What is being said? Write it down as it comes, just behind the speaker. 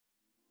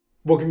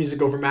Welcome to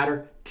Music Over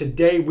Matter.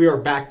 Today we are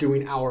back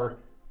doing our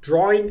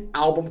drawing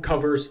album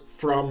covers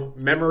from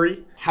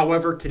memory.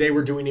 However, today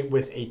we're doing it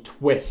with a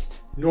twist.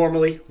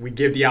 Normally, we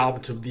give the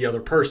album to the other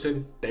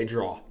person, they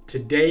draw.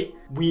 Today,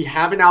 we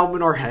have an album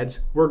in our heads.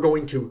 We're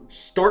going to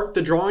start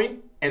the drawing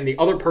and the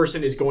other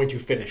person is going to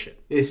finish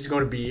it. This is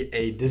going to be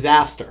a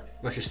disaster.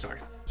 Let's just start.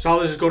 So how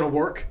this is going to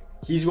work,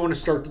 he's going to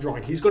start the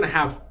drawing. He's going to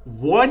have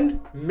 1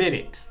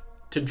 minute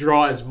to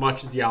draw as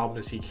much as the album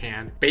as he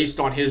can. Based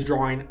on his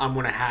drawing, I'm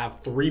gonna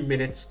have 3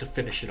 minutes to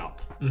finish it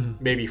up.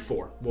 Maybe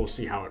 4. We'll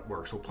see how it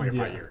works. We'll play it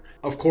by ear.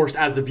 Of course,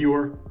 as the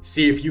viewer,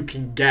 see if you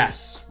can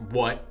guess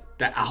what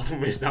the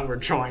album is that we're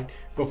drawing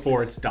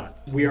before it's done.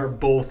 We are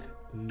both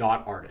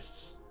not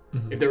artists.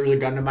 If there was a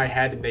gun to my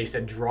head and they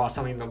said draw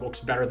something that looks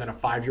better than a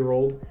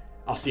 5-year-old,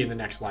 I'll see you in the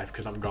next life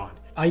because I'm gone.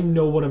 I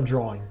know what I'm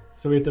drawing,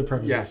 so we have to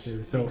preface this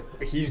too. So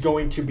he's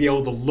going to be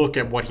able to look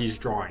at what he's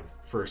drawing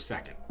for a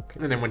second.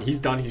 And then when he's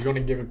done, he's going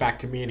to give it back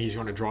to me and he's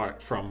going to draw it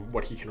from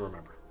what he can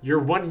remember. Your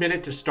 1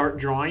 minute to start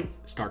drawing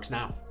starts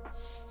now.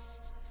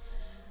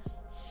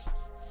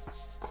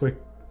 quick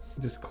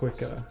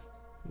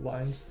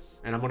lines.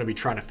 And I'm going to be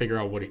trying to figure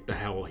out what the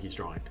hell he's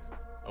drawing.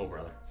 Oh,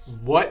 brother.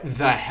 What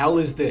the hell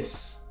is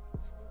this?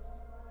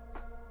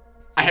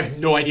 I have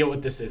no idea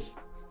what this is.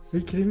 Are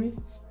you kidding me?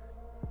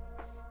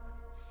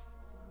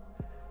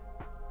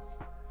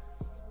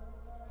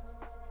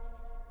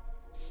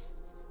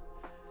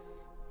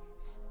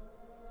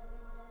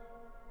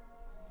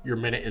 Your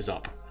minute is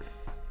up.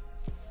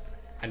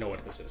 I know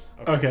what this is.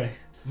 Okay.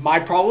 My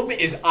problem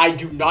is I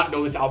do not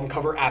know this album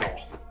cover at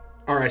all.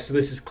 All right, so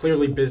this is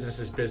clearly Business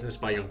is Business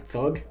by Young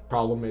Thug.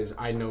 Problem is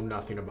I know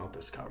nothing about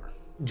this cover.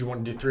 Do you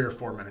want to do 3 or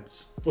 4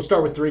 minutes? We'll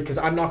start with 3 because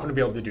I'm not going to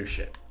be able to do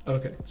shit.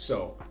 Okay.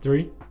 So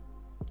 3,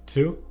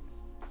 2,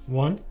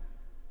 1.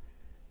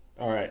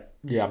 All right.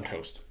 Yeah, I'm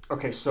toast.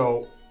 Okay,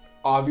 so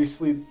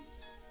obviously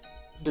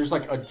there's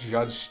like a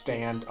judge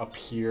stand up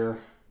here.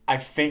 I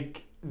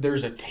think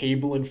there's a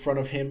table in front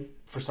of him.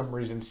 For some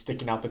reason,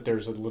 sticking out that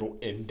there's a little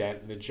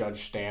indent in the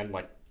judge stand,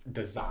 like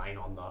design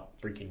on the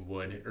freaking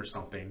wood or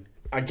something.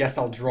 I guess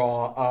I'll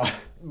draw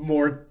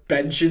more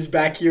benches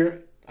back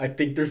here. I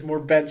think there's more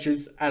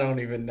benches. I don't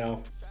even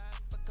know.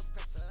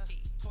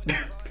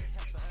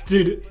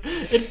 Dude,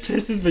 it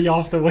pisses me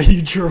off the way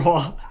you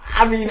draw.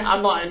 I mean,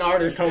 I'm not an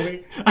artist,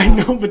 homie. I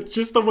know, but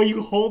just the way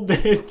you hold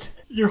it.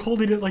 You're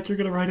holding it like you're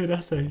gonna write an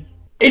essay.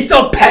 It's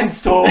a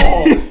pencil!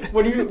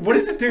 What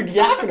is this dude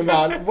yapping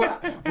about?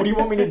 What do you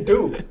want me to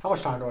do? How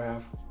much time do I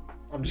have?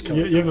 I'm just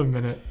killing You have a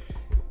minute.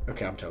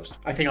 Okay, I'm toast.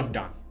 I think I'm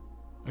done.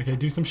 Okay,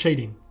 do some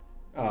shading.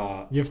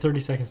 You have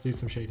 30 seconds to do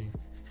some shading.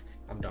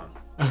 I'm done.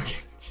 Okay.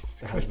 What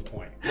the hell's the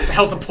point? What the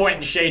hell's the point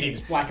in shading?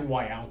 It's black and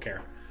white. I don't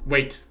care.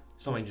 Wait,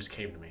 something just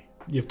came to me.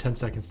 You have 10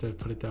 seconds to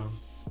put it down.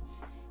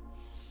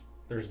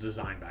 There's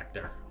design back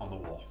there on the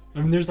wall. I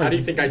mean, there's like... How do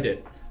you think I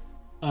did?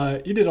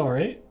 You did all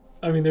right.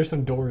 I mean, there's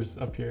some doors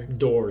up here.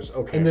 Doors,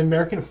 okay. And the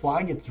American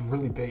flag, it's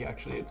really big,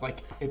 actually. It's like,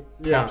 it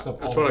pops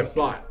up all that's what I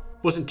thought.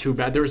 Wasn't too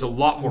bad. There was a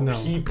lot more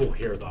No. people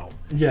here, though.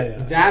 Yeah.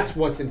 That's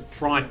what's in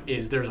front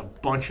is there's a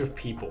bunch of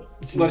people.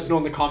 Let us know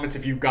in the comments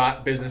if you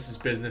got Business is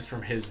Business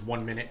from his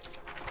 1 minute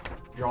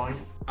drawing.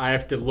 I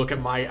have to look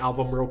at my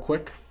album real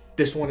quick.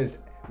 This one is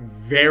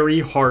very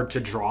hard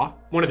to draw.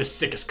 One of the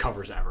sickest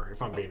covers ever,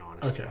 if I'm being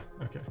honest. Okay.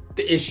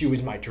 The issue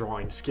is my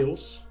drawing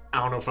skills.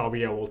 I don't know if I'll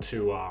be able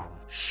to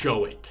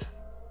show it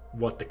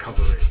what the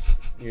cover is.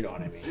 You know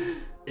what I mean?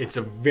 It's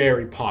a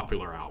very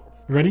popular album.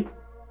 Ready?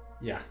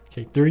 Yeah.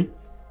 Okay, 3,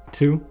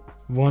 2,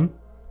 1.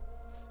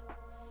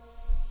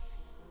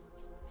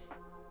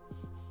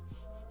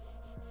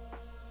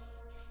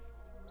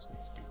 This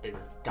needs to be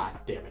bigger. God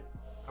damn it.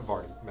 I've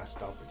already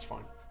messed up. It's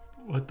fine.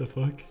 What the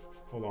fuck?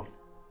 Hold on.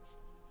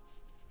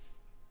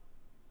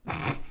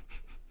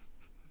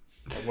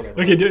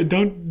 Whatever. Okay,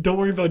 don't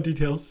worry about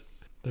details.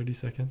 30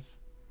 seconds.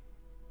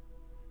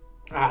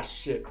 Ah,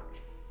 shit.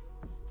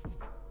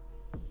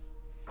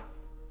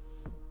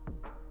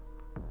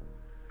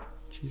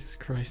 Jesus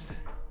Christ.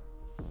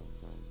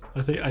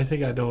 I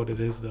think I know what it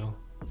is though.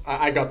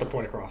 I got the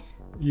point across.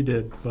 You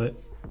did, but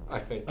I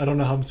think. I don't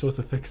know how I'm supposed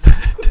to fix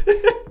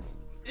that.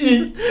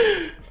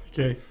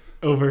 Okay,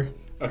 over.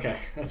 Okay,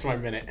 that's my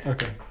minute.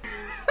 Okay.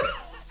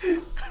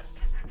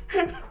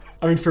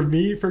 I mean, for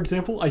me, for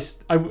example,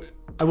 I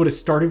would have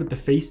started with the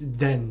face,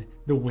 then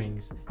the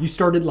wings. You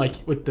started like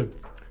with the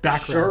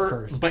background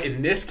first. But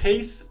in this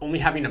case, only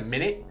having a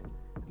minute,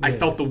 I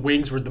felt the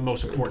wings were the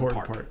most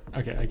important part.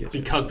 Okay, I get you.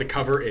 Because the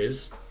cover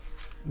is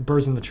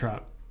Birds in the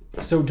Trap.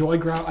 So do I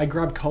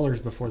grab colors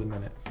before the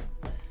minute?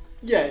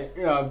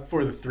 Yeah,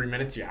 for the 3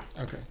 minutes, yeah.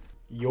 Okay.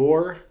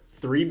 Your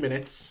 3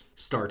 minutes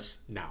starts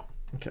now.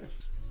 Okay.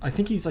 I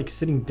think he's like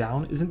sitting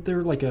down. Isn't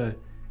there like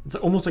it's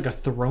almost like a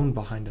throne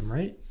behind him,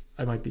 right?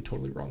 I might be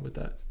totally wrong with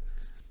that.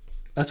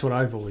 That's what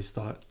I've always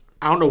thought.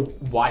 I don't know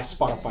why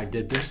Spotify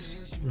did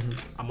this.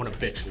 I'm gonna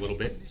bitch a little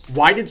bit.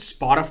 Why did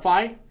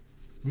Spotify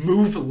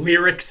move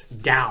lyrics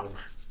down?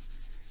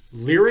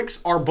 Lyrics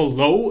are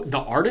below the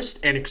artist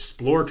and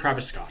explore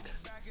Travis Scott.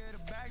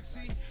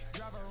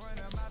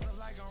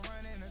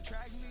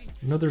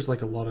 I know there's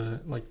like a lot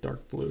of like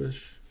dark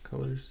bluish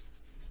colors.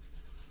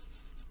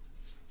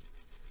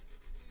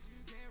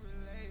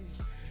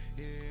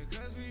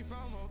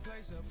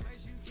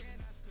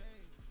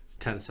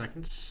 Ten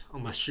seconds,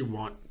 unless you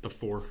want the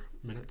 4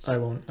 minutes. I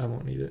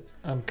won't need it.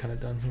 I'm kind of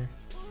done here.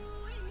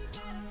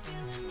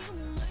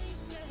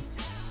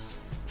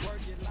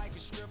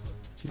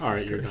 All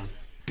right, you're done.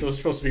 Those are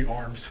supposed to be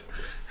arms.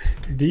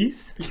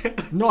 These? Yeah.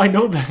 No, I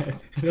know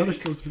that. I know they're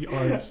supposed to be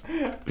arms.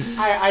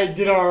 I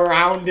did a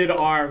rounded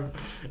arm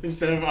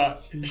instead of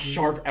a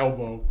sharp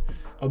elbow.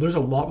 Oh, there's a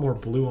lot more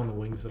blue on the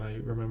wings than I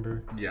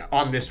remember. Yeah,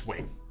 on this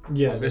wing.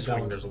 Yeah, On this that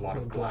wing, one's there's a lot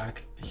of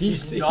black.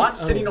 He's Not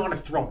sitting on a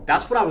throne.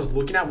 That's what I was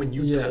looking at when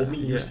you Yeah, told me.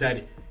 You yeah.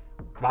 said,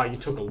 wow, you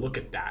took a look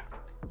at that.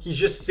 He's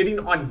just sitting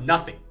on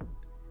nothing.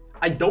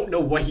 I don't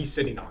know what he's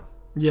sitting on.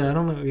 Yeah, I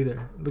don't know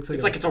either. It looks like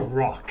It's like it's a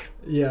rock.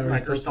 yeah,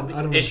 Or something.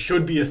 I don't know. It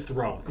should be a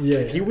throne. Yeah,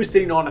 If yeah. he was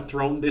sitting on a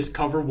throne, this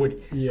cover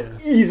would Yeah.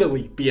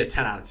 easily be a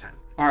 10 out of 10.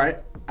 All right.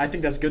 I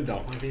think that's good,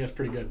 though. I think that's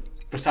pretty good.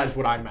 Besides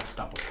what I messed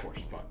up, of course.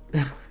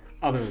 But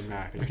other than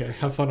that, I think. Okay,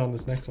 have fun on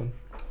this next one.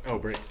 Oh,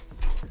 great.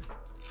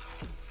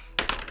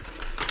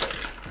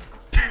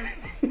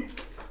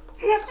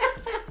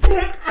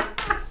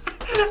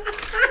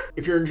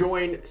 If you're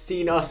enjoying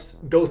seeing us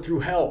go through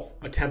hell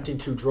attempting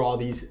to draw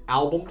these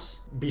albums,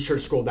 be sure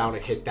to scroll down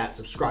and hit that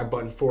subscribe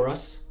button for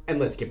us. And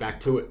let's get back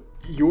to it.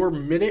 Your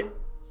minute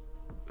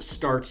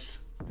starts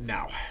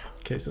now.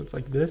 Okay, so it's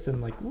like this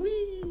and like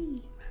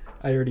wee.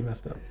 I already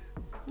messed up.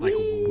 Like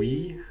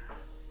we?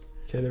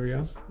 Okay, there we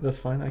go. That's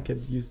fine. I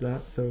could use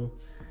that. So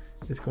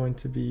it's going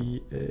to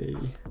be a.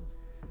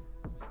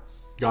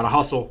 Gotta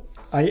hustle.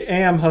 I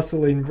am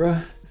hustling,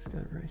 bruh. This guy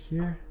right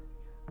here.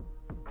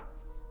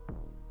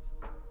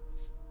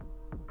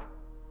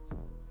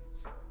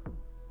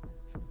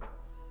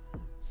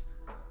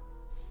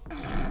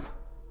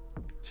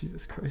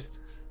 Jesus Christ.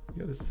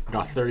 You gotta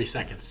Got 30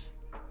 seconds.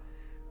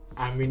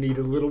 I may need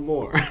a little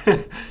more.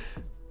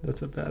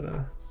 That's a bad,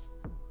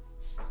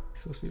 it's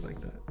supposed to be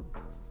like that.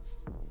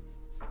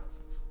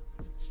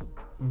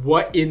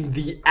 What in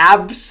the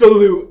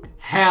absolute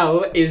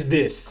hell is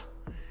this?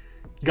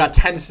 You got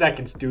 10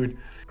 seconds, dude.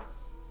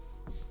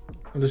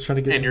 I'm just trying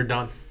to get And you're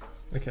done.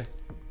 Okay.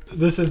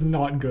 This is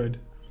not good.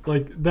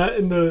 Like, that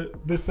in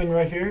this thing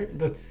right here,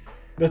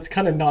 that's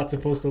kind of not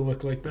supposed to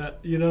look like that,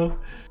 you know?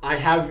 I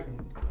have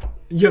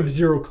You have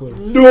zero clue.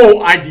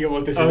 no idea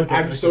what this is. Okay,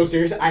 I'm okay. so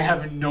serious. I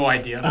have no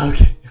idea.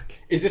 Okay.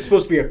 Is this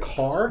supposed to be a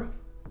car?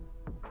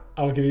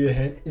 I'll give you a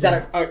hint. Is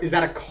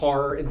that a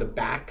car in the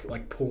back,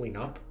 like pulling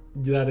up?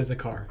 That is a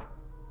car.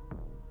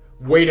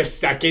 Wait a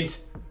second.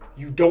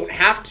 You don't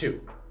have to.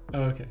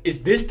 Oh, okay.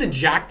 Is this the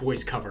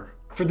JACKBOYS cover?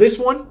 For this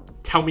one,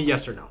 tell me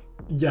yes or no.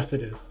 Yes,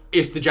 it is.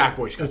 It's the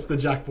JACKBOYS cover. That's the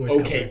JACKBOYS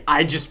Okay,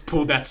 I just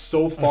pulled that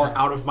so far Okay.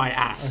 out of my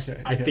ass. Okay,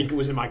 I okay. think it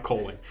was in my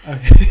colon. cover.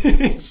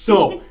 Okay.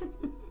 So,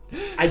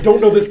 I don't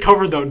know this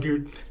cover though,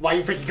 dude. Why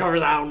you picking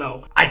covers? I don't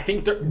know. I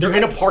think they're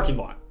in a parking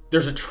lot.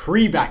 There's a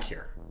tree back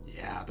here.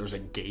 Yeah, there's a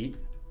gate.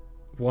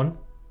 One.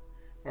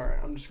 All right,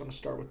 I'm just gonna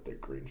start with the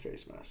green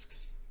face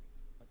masks.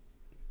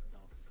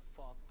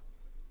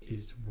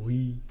 Is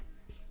we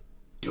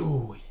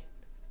Doing.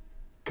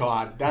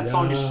 God, that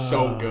song is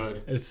so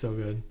good. It's so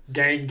good.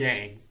 Gang,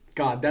 gang.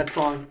 God, that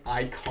song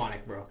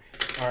iconic, bro.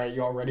 All right,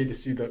 y'all ready to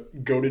see the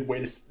goated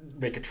way to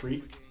make a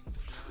tree?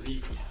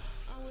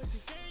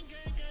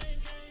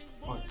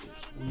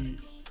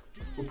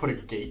 We'll put a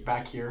gate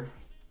back here.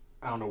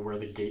 I don't know where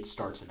the gate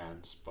starts and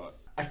ends, but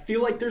I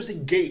feel like there's a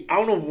gate. I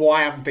don't know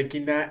why I'm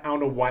thinking that. I don't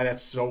know why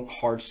that's so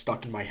hard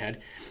stuck in my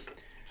head.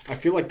 I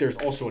feel like there's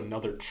also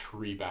another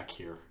tree back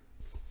here.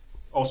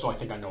 Also, I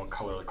think I know what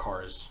color the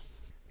car is.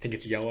 I think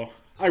it's yellow.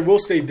 I will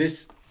say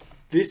this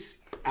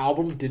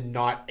album did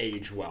not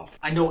age well.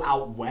 I know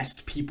out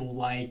west people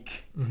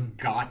like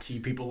gauty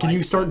people Can like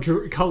you start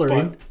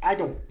coloring? but I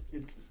don't.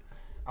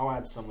 I'll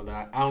add some of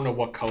that. I don't know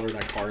what color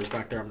that car is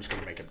back there. I'm just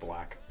gonna make it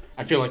black.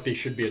 I feel like they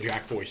should be a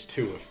JACKBOYS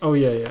too. Oh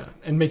yeah, yeah,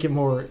 and make it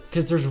more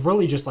because there's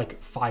really just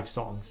like 5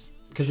 songs.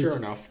 Sure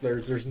enough,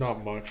 there's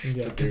not much.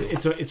 Yeah, to because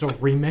do. it's a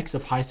remix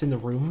of Heist in the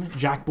Room.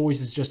 JACKBOYS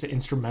is just an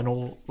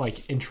instrumental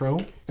like intro,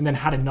 and then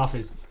Had Enough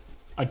is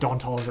a Don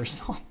Toliver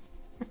song.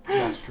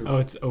 That's true. Oh,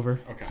 it's over.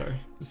 Okay. Sorry.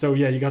 So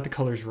yeah, you got the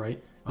colors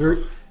right. They're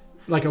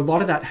like a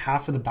lot of that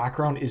half of the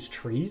background is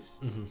trees,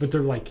 but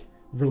they're like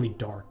really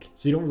dark,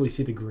 so you don't really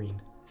see the green.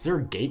 Is there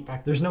a gate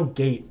back there? There's no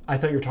gate. I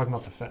thought you were talking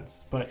about the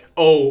fence, but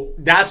Oh,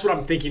 that's what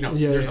I'm thinking of.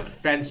 Yeah, There's yeah. a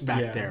fence back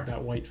yeah, there.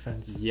 that white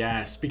fence.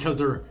 Yes, because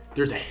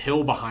there's a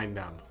hill behind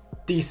them.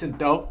 Decent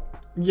though.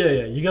 Yeah,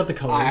 yeah, you got the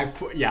colors.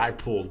 I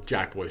pulled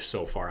JACKBOYS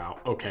so far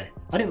out. Okay.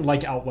 I didn't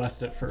like Out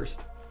West at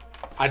first.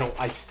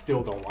 I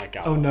still don't like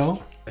Out Oh, West.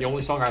 no? The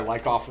only song I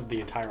like off of the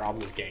entire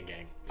album is Gang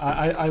Gang.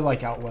 I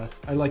like Out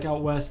West. I like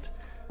Out West.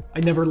 I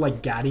never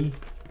liked Gaddy,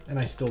 and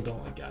I still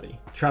don't like Gaddy.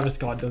 Travis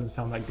Scott doesn't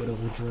sound that good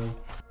over drill.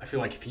 I feel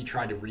like if he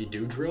tried to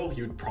redo drill,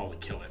 he would probably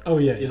kill it. Oh,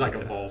 yeah, He's yeah, like yeah.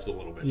 evolved a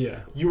little bit.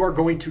 Yeah. You are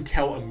going to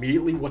tell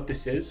immediately what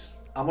this is.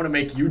 I'm going to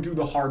make you do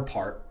the hard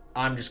part.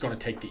 I'm just going to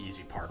take the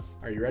easy part.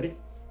 Are you ready?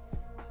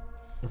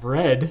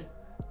 Red.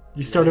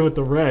 You started with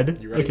the red.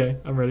 You ready? Okay,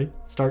 I'm ready.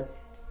 Start.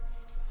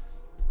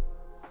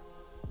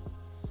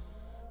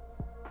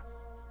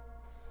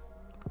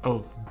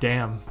 Oh,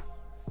 damn.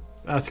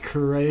 That's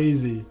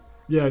crazy.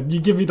 Yeah, you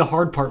give me the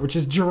hard part, which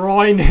is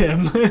drawing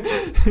him.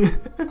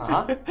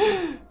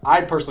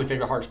 I personally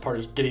think the hardest part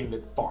is getting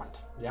the font.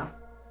 Yeah?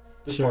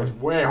 This part is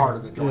way harder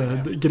than drawing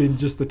him. Getting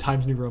just the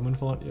Times New Roman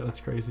font. Yeah, that's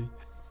crazy.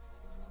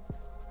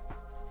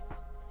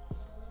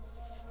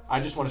 I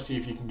just want to see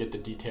if you can get the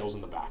details in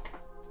the back.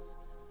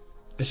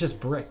 It's just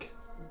brick.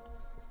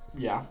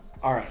 Yeah.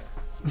 All right.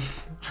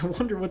 I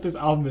wonder what this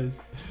album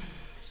is.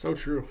 So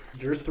true.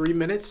 Your 3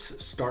 minutes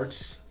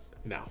starts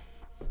now.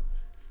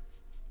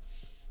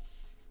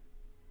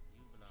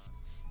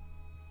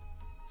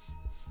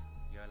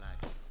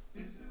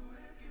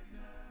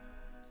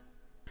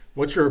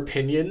 What's your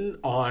opinion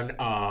on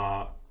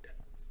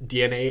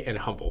DNA and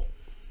Humble?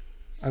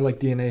 I like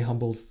DNA.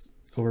 Humble's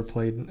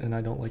overplayed, and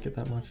I don't like it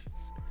that much.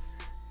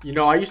 You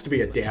know, I used to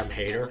be a Damn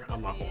hater.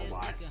 I'm not gonna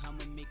lie.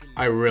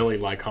 I really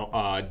like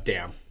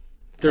Damn.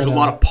 There's a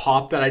lot of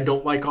pop that I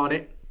don't like on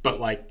it, but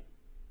like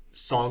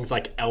songs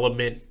like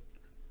Element,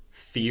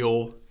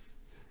 Feel.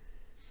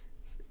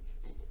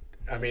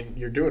 I mean,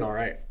 you're doing all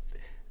right.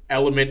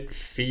 Element,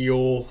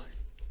 Feel,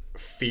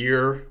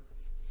 Fear,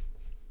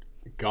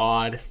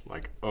 God,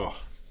 like, ugh.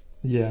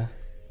 Yeah.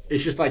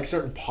 It's just like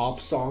certain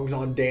pop songs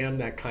on Damn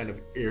that kind of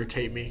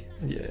irritate me.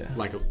 Yeah.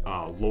 Like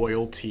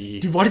Loyalty.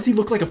 Dude, why does he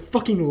look like a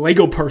fucking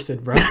Lego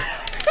person, bro?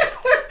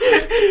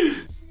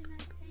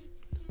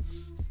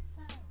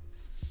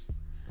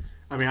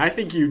 I mean, I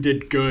think you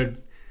did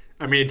good.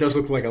 I mean, it does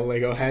look like a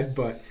Lego head,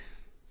 but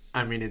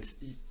I mean, it's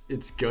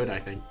good, I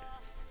think.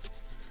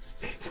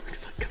 It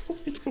looks like a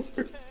Lego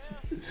person.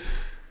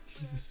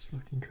 Jesus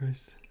fucking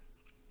Christ.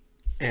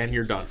 And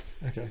you're done.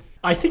 Okay.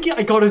 I think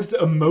I got his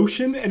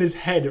emotion and his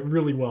head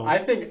really well. I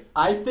think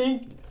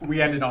we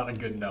ended on a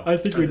good note. I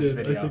think we did.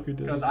 I think we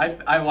did. Because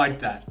I like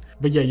that.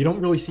 But yeah, you don't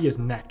really see his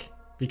neck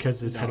because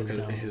his head is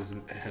down. His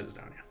head is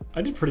down, yeah.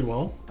 I did pretty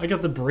well. I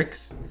got the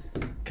bricks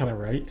kind of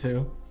right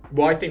too.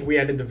 Well, I think we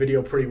ended the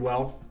video pretty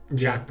well.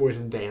 Yeah. JACKBOYS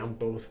and Damn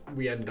both.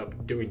 We ended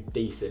up doing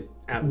decent,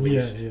 at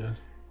least. Yeah.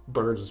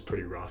 Birds is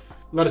pretty rough.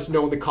 Let us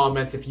know in the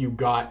comments if you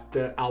got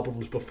the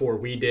albums before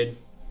we did.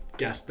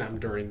 Guess them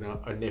during the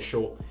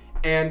initial.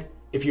 And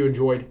if you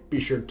enjoyed,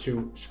 be sure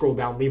to scroll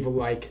down, leave a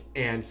like,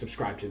 and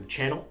subscribe to the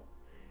channel.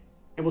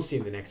 And we'll see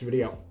you in the next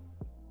video.